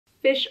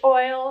fish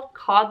oil,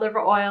 cod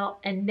liver oil,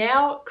 and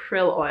now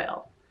krill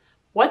oil.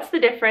 What's the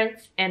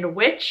difference and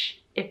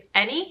which, if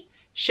any,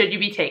 should you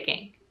be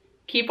taking?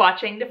 Keep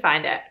watching to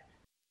find out.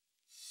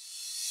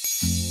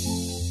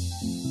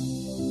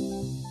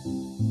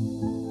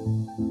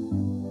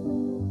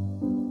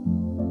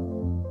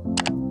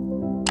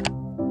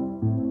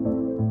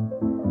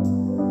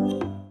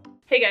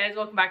 Hey guys,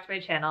 welcome back to my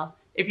channel.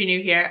 If you're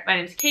new here, my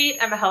name is Kate,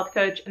 I'm a health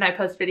coach, and I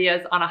post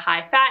videos on a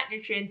high-fat,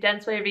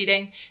 nutrient-dense way of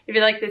eating. If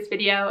you like this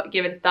video,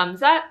 give it a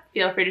thumbs up,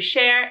 feel free to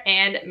share,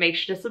 and make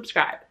sure to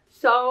subscribe.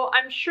 So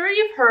I'm sure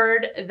you've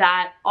heard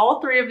that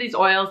all three of these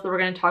oils that we're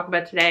going to talk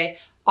about today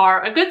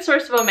are a good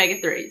source of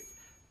omega-3s.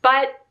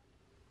 But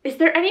is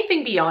there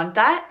anything beyond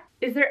that?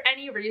 Is there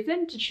any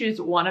reason to choose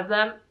one of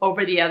them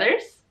over the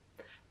others?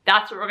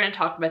 That's what we're going to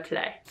talk about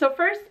today. So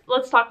first,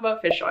 let's talk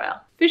about fish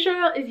oil. Fish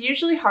oil is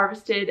usually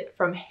harvested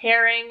from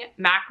herring,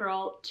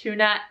 mackerel,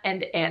 tuna,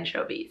 and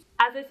anchovies.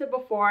 As I said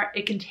before,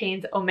 it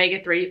contains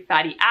omega-3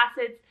 fatty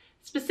acids,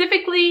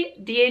 specifically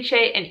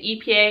DHA and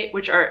EPA,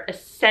 which are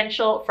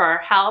essential for our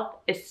health,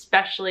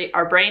 especially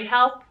our brain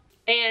health.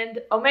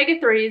 And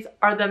omega-3s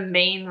are the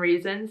main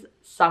reasons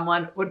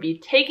someone would be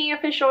taking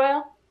a fish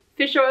oil.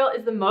 Fish oil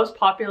is the most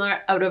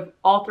popular out of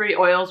all three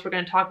oils we're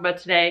going to talk about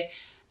today.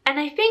 And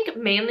I think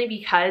mainly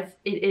because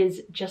it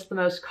is just the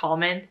most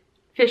common.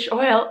 Fish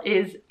oil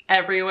is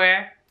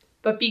everywhere,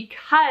 but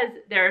because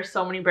there are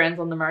so many brands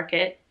on the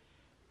market,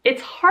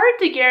 it's hard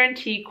to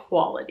guarantee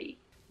quality.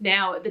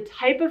 Now, the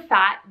type of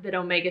fat that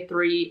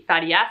omega-3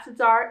 fatty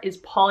acids are is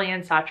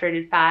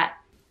polyunsaturated fat,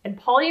 and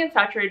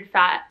polyunsaturated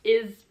fat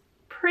is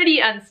pretty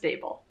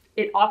unstable.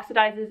 It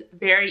oxidizes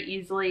very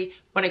easily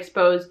when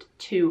exposed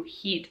to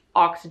heat,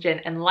 oxygen,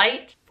 and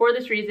light. For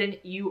this reason,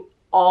 you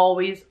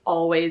always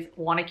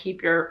want to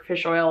keep your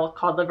fish oil,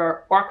 cod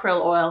liver, or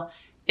krill oil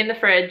in the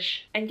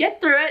fridge and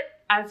get through it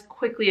as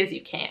quickly as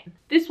you can.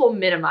 This will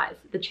minimize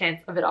the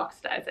chance of it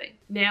oxidizing.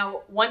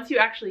 Now, once you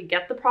actually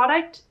get the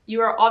product, you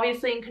are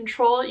obviously in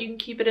control. You can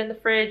keep it in the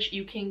fridge,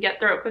 you can get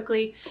through it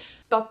quickly,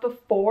 but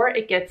before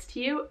it gets to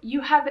you, you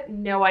have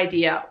no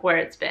idea where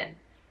it's been.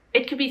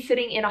 It could be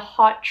sitting in a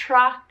hot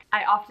truck.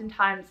 I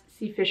oftentimes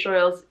see fish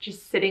oils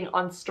just sitting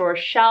on store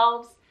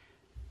shelves,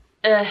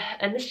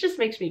 and this just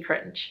makes me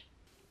cringe.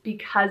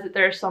 Because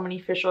there are so many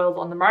fish oils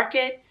on the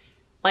market,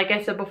 like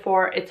I said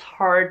before, it's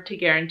hard to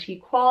guarantee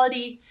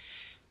quality.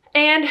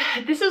 And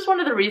this is one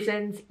of the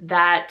reasons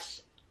that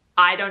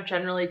I don't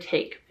generally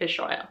take fish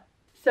oil.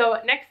 So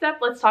next up,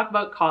 let's talk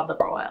about cod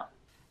liver oil.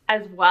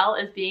 As well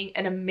as being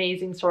an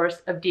amazing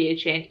source of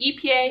DHA and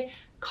EPA,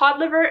 cod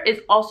liver is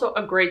also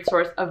a great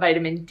source of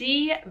vitamin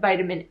D,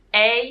 vitamin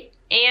A,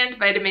 and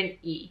vitamin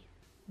E.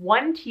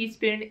 1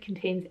 teaspoon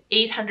contains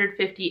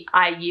 850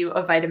 IU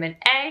of vitamin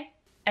A,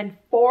 and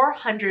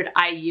 400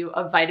 IU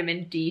of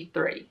vitamin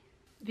D3.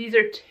 These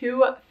are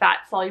two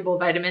fat-soluble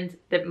vitamins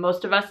that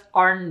most of us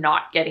are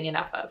not getting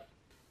enough of.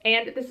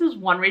 And this is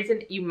one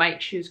reason you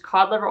might choose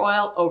cod liver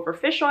oil over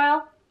fish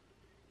oil,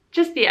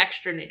 just the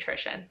extra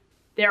nutrition.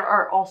 There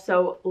are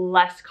also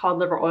less cod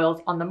liver oils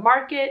on the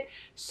market,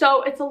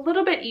 so it's a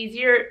little bit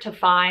easier to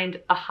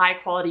find a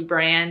high-quality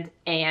brand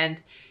and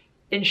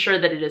ensure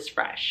that it is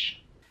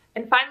fresh.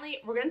 And finally,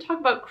 we're going to talk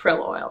about krill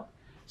oil.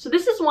 So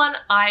this is one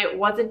I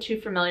wasn't too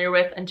familiar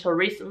with until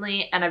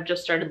recently, and I've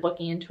just started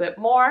looking into it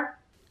more.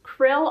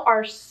 Krill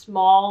are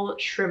small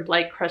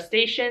shrimp-like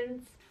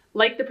crustaceans.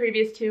 Like the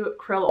previous two,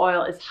 krill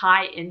oil is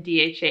high in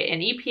DHA and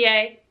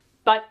EPA,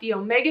 but the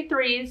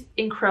omega-3s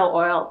in krill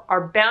oil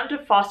are bound to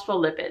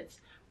phospholipids,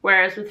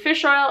 whereas with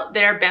fish oil,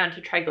 they're bound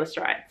to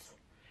triglycerides.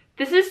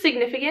 This is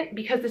significant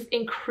because this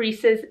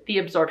increases the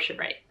absorption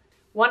rate.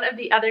 One of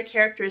the other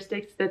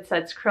characteristics that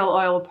sets krill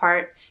oil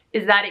apart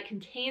is that it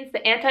contains the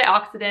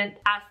antioxidant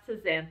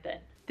𝗥𝗘𝗔𝗗.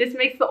 This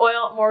makes the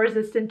oil more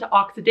resistant to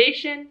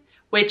oxidation,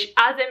 which,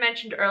 as I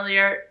mentioned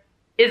earlier,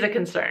 is a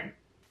concern.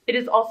 It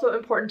is also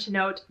important to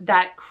note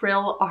that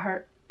krill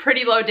are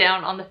pretty low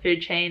down on the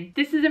food chain.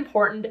 This is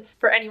important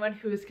for anyone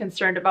who is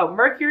concerned about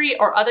mercury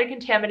or other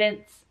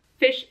contaminants.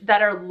 Fish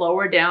that are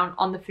lower down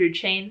on the food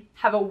chain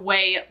have a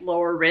way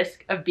lower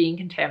risk of being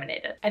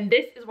contaminated. And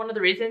this is one of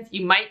the reasons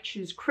you might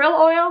choose krill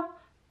oil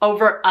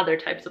over other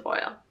types of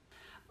oil.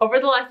 Over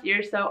the last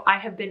year or so, I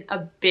have been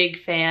a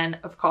big fan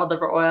of cod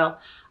liver oil.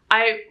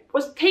 I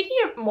was taking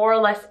it more or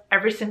less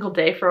every single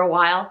day for a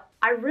while.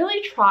 I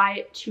really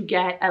try to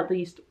get at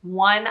least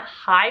one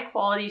high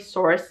quality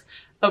source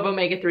of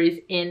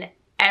omega-3s in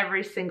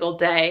every single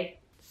day.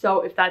 So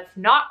if that's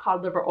not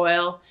cod liver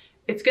oil,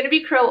 it's gonna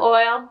be krill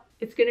oil,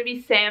 it's gonna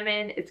be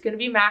salmon, it's gonna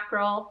be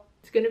mackerel,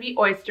 it's gonna be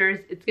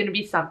oysters, it's gonna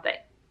be something.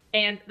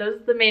 And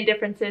those are the main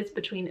differences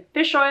between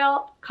fish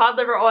oil, cod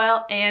liver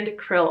oil, and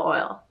krill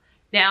oil.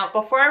 Now,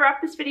 before I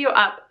wrap this video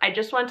up, I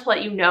just want to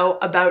let you know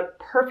about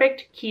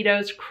Perfect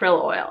Keto's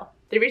krill oil.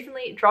 They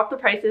recently dropped the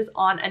prices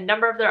on a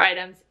number of their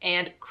items,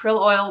 and krill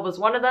oil was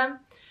one of them.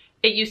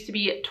 It used to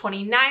be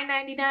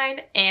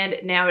 $29.99 and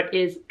now it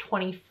is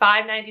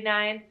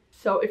 $25.99.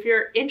 So if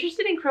you're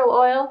interested in krill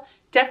oil,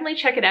 definitely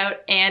check it out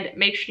and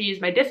make sure to use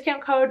my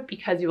discount code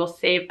because you will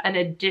save an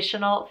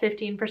additional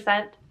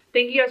 15%.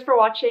 Thank you guys for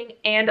watching,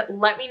 and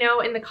let me know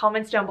in the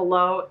comments down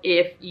below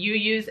if you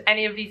use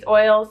any of these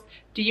oils.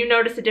 Do you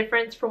notice a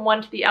difference from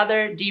one to the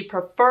other? Do you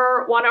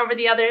prefer one over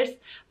the others?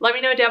 Let me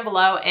know down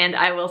below, and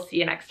I will see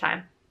you next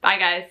time. Bye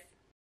guys.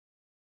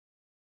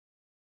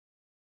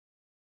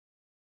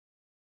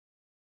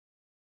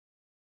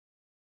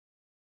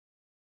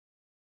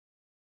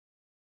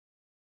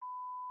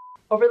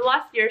 Over the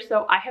last year or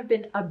so, I have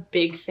been a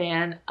big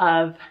fan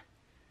of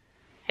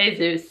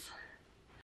Jesus.